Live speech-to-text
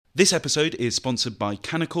This episode is sponsored by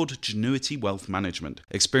Canaccord Genuity Wealth Management,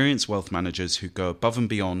 experienced wealth managers who go above and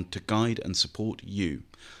beyond to guide and support you.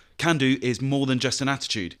 Can do is more than just an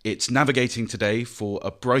attitude. It's navigating today for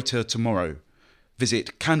a brighter tomorrow.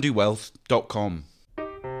 Visit candowealth.com.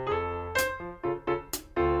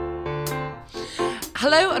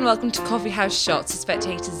 Hello and welcome to Coffee House Shots, The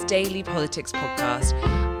Spectator's daily politics podcast.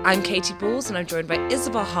 I'm Katie Balls and I'm joined by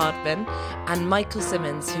Isabel Hardman and Michael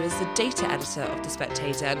Simmons, who is the data editor of The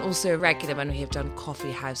Spectator and also a regular when we have done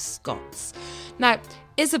Coffee House Scots. Now,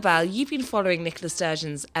 Isabel, you've been following Nicola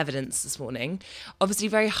Sturgeon's evidence this morning, obviously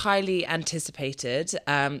very highly anticipated,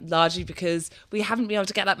 largely because we haven't been able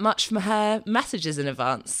to get that much from her messages in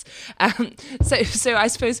advance. So I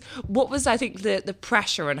suppose, what was, I think, the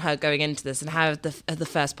pressure on her going into this and how have the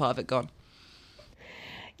first part of it gone?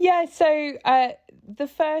 Yeah, so the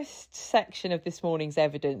first section of this morning's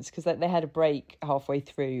evidence, because they had a break halfway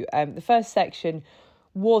through, the first section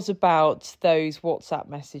was about those WhatsApp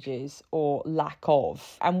messages or lack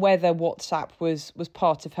of, and whether WhatsApp was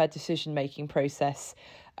part of her decision-making process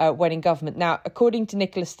when in government. Now, according to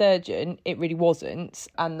Nicola Sturgeon, it really wasn't,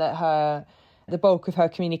 and that the bulk of her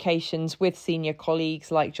communications with senior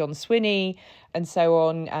colleagues like John Swinney and so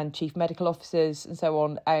on, and chief medical officers and so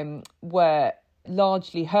on, were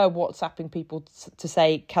largely her WhatsApping people to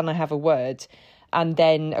say, can I have a word? And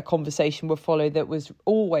then a conversation would follow that was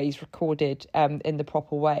always recorded in the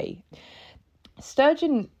proper way.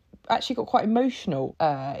 Sturgeon actually got quite emotional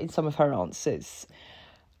in some of her answers.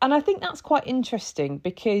 And I think that's quite interesting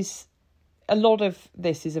because a lot of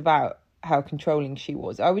this is about how controlling she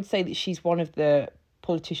was. I would say that she's one of the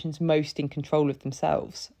politicians most in control of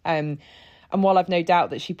themselves. And while I've no doubt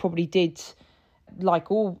that she probably did,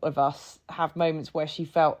 like all of us, have moments where she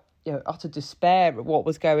felt utter despair at what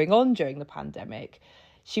was going on during the pandemic,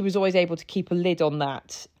 she was always able to keep a lid on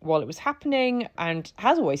that while it was happening, and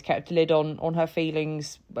has always kept a lid on her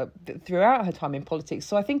feelings throughout her time in politics.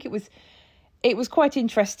 So I think it was quite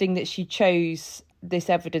interesting that she chose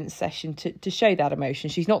this evidence session to show that emotion.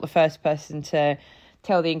 She's not the first person to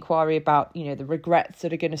tell the inquiry about, the regrets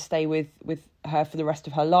that are going to stay with her for the rest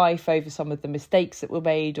of her life over some of the mistakes that were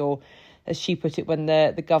made, or, as she put it, when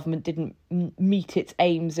the government didn't meet its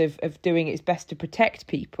aims of doing its best to protect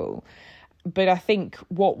people. But I think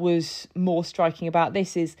what was more striking about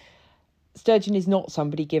this is Sturgeon is not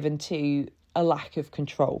somebody given to a lack of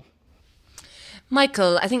control.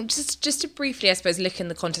 Michael, I think just to briefly, I suppose, look in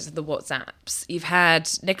the context of the WhatsApps. You've had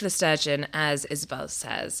Nicola Sturgeon, as Isabel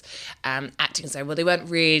says, acting as though, well, they weren't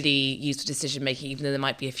really used for decision-making, even though there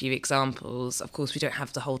might be a few examples. Of course, we don't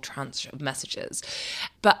have the whole tranche of messages.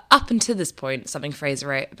 But up until this point, something Fraser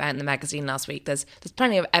wrote about in the magazine last week, there's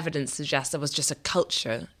plenty of evidence to suggest there was just a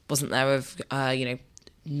culture, wasn't there, of,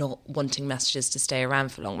 not wanting messages to stay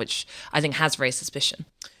around for long, which I think has raised suspicion.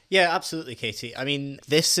 Yeah, absolutely, Katie. I mean,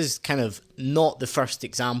 this is kind of not the first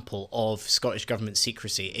example of Scottish Government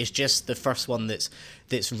secrecy. It's just the first one that's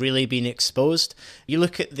really been exposed. You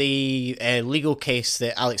look at the legal case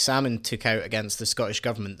that Alex Salmond took out against the Scottish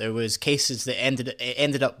Government. There was cases that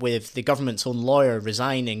ended up with the government's own lawyer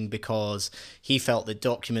resigning because he felt that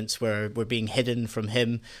documents were being hidden from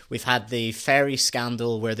him. We've had the ferry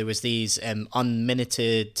scandal where there was these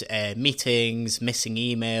unminuted meetings, missing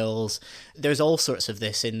emails. There's all sorts of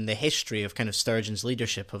this in the history of kind of Sturgeon's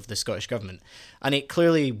leadership of the Scottish Government. And it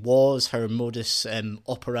clearly was her modus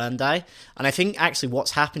operandi. And I think actually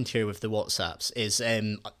what's happened here with the WhatsApps is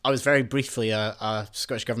I was very briefly a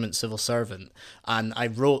Scottish Government civil servant, and I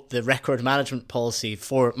wrote the record management policy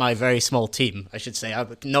for my very small team, I should say. I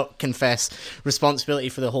would not confess responsibility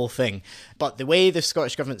for the whole thing. But the way the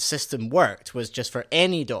Scottish Government system worked was just for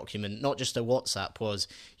any document, not just a WhatsApp, was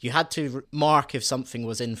you had to mark if something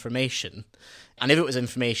was information. And if it was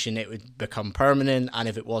information, it would become permanent, and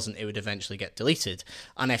if it wasn't, it would eventually get deleted.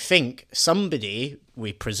 And I think somebody,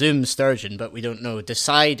 we presume Sturgeon, but we don't know,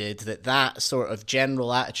 decided that sort of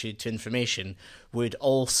general attitude to information would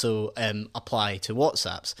also apply to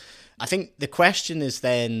WhatsApps. I think the question is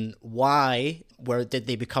then, why did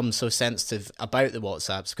they become so sensitive about the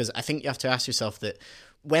WhatsApps? Because I think you have to ask yourself that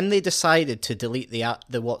when they decided to delete the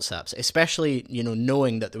WhatsApps, especially,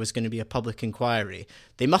 knowing that there was going to be a public inquiry,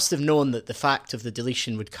 they must have known that the fact of the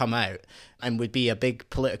deletion would come out and would be a big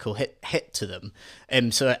political hit to them.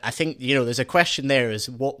 So I think, there's a question there is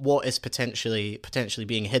what is potentially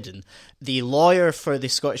being hidden. The lawyer for the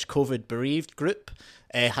Scottish COVID bereaved group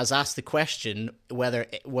has asked the question whether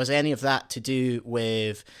it was any of that to do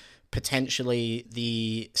with potentially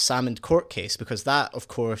the Salmond court case, because that, of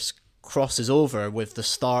course, crosses over with the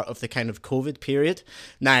start of the kind of COVID period.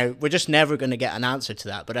 Now, we're just never going to get an answer to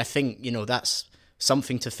that, but I think, that's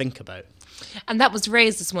something to think about. And that was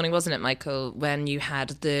raised this morning, wasn't it, Michael, when you had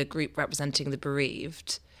the group representing the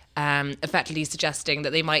bereaved, effectively suggesting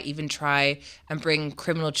that they might even try and bring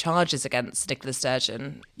criminal charges against Nicola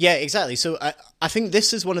Sturgeon. Yeah, exactly. So I think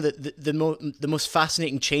this is one of the most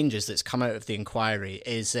fascinating changes that's come out of the inquiry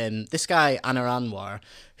is this guy, Anna Anwar,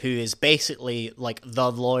 who is basically like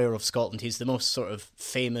the lawyer of Scotland. He's the most sort of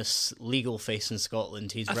famous legal face in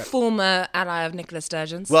Scotland. He's a former ally of Nicola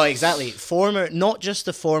Sturgeon's. Well, exactly. Not just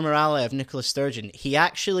the former ally of Nicola Sturgeon. He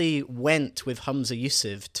actually went with Humza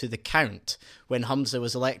Yousaf to the Count when Humza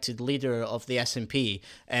was elected leader of the SNP,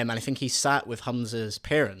 and I think he sat with Humza's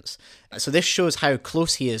parents. So this shows how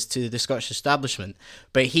close he is to the Scottish establishment.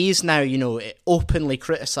 But he's now, openly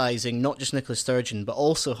criticising not just Nicola Sturgeon, but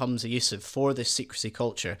also Humza Yousaf for this secrecy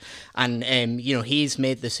culture. And, he's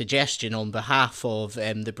made the suggestion on behalf of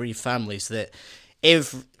the bereaved families that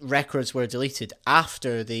if records were deleted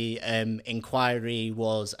after the inquiry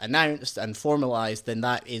was announced and formalised, then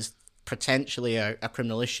that is potentially a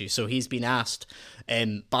criminal issue. So he's been asked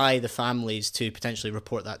by the families to potentially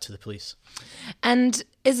report that to the police. And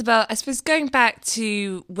Isabel, I suppose going back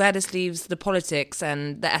to where this leaves the politics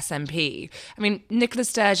and the SNP, I mean, Nicola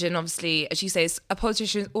Sturgeon, obviously, as you say, is a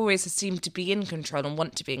politician who always has seemed to be in control and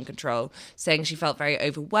want to be in control, saying she felt very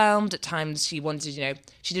overwhelmed. At times she wanted,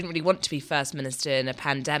 she didn't really want to be First Minister in a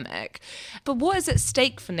pandemic. But what is at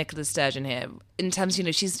stake for Nicola Sturgeon here in terms,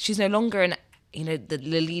 she's no longer the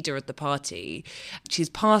leader of the party. She's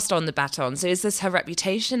passed on the baton. So is this her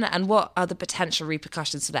reputation, and what are the potential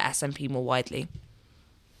repercussions for the SNP more widely?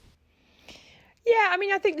 Yeah, I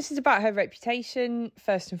mean, I think this is about her reputation,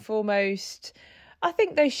 first and foremost. I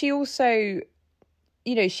think, though, she also,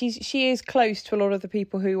 she is close to a lot of the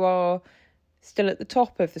people who are still at the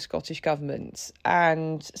top of the Scottish government.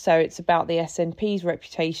 And so it's about the SNP's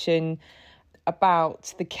reputation,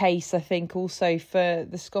 about the case, I think, also for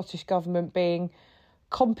the Scottish government being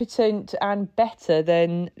competent and better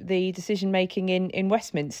than the decision-making in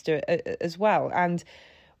Westminster as well. And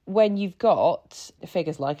when you've got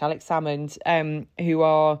figures like Alex Salmond, who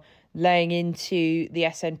are laying into the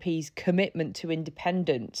SNP's commitment to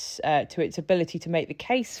independence, to its ability to make the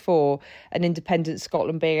case for an independent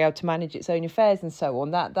Scotland being able to manage its own affairs and so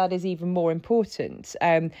on, that is even more important.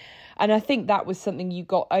 And I think that was something you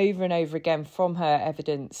got over and over again from her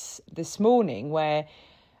evidence this morning, where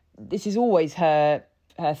this is always her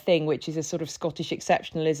thing, which is a sort of Scottish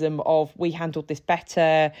exceptionalism of we handled this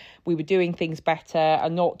better, we were doing things better,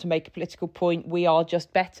 and not to make a political point, we are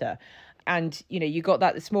just better. And, you got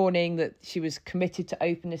that this morning, that she was committed to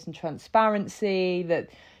openness and transparency, that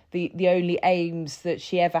the only aims that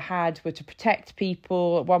she ever had were to protect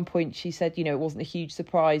people. At one point she said, it wasn't a huge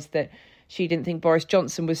surprise that she didn't think Boris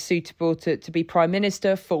Johnson was suitable to be Prime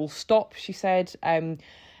Minister, full stop, she said. And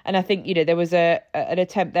I think, there was an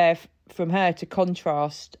attempt there from her to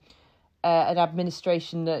contrast an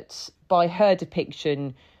administration that, by her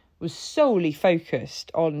depiction, was solely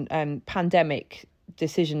focused on pandemic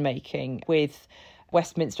decision-making, with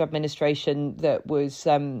Westminster administration that was,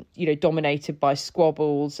 dominated by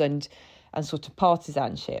squabbles and sort of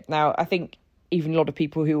partisanship. Now, I think even a lot of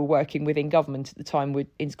people who were working within government at the time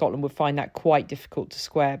in Scotland would find that quite difficult to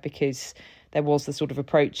square, because there was the sort of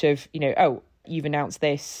approach of, you've announced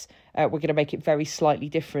this, we're going to make it very slightly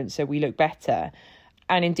different so we look better.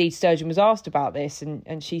 And indeed, Sturgeon was asked about this,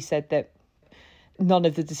 and she said that none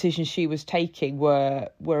of the decisions she was taking were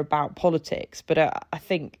about politics. But I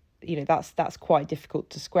think, that's quite difficult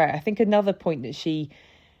to square. I think another point that she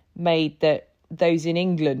made that those in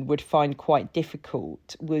England would find quite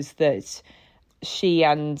difficult was that she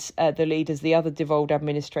and the leaders of the other devolved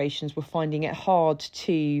administrations were finding it hard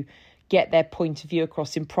to get their point of view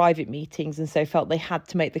across in private meetings, and so felt they had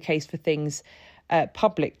to make the case for things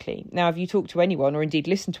publicly. Now, if you talk to anyone, or indeed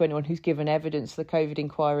listen to anyone who's given evidence to the COVID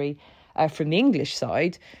inquiry from the English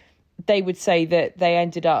side, they would say that they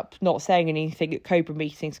ended up not saying anything at Cobra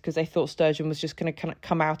meetings because they thought Sturgeon was just going to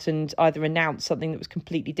come out and either announce something that was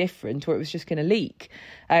completely different, or it was just going to leak.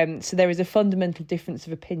 So there is a fundamental difference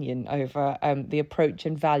of opinion over the approach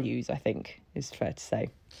and values, I think, is fair to say.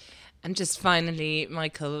 And just finally,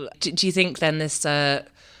 Michael, do you think then this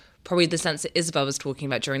probably the sense that Isabel was talking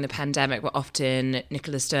about during the pandemic, where often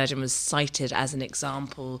Nicola Sturgeon was cited as an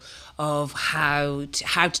example of how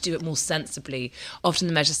to do it more sensibly, often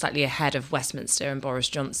the measure slightly ahead of Westminster and Boris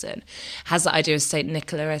Johnson. Has the idea of St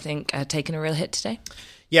Nicola, I think, taken a real hit today?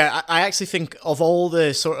 Yeah, I actually think of all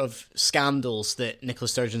the sort of scandals that Nicola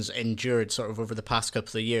Sturgeon's endured sort of over the past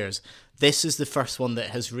couple of years, this is the first one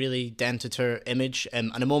that has really dented her image.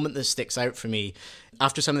 And a moment that sticks out for me,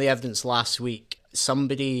 after some of the evidence last week,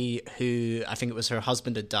 somebody who, I think it was her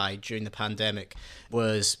husband had died during the pandemic,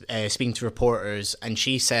 was speaking to reporters, and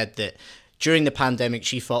she said that during the pandemic,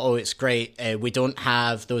 she thought, oh, it's great, we don't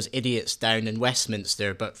have those idiots down in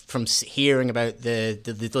Westminster. But from hearing about the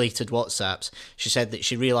deleted WhatsApps, she said that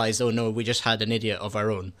she realised, oh no, we just had an idiot of our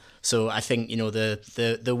own. So I think,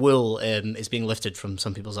 the wool is being lifted from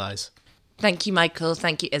some people's eyes. Thank you, Michael.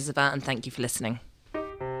 Thank you, Isabel. And thank you for listening.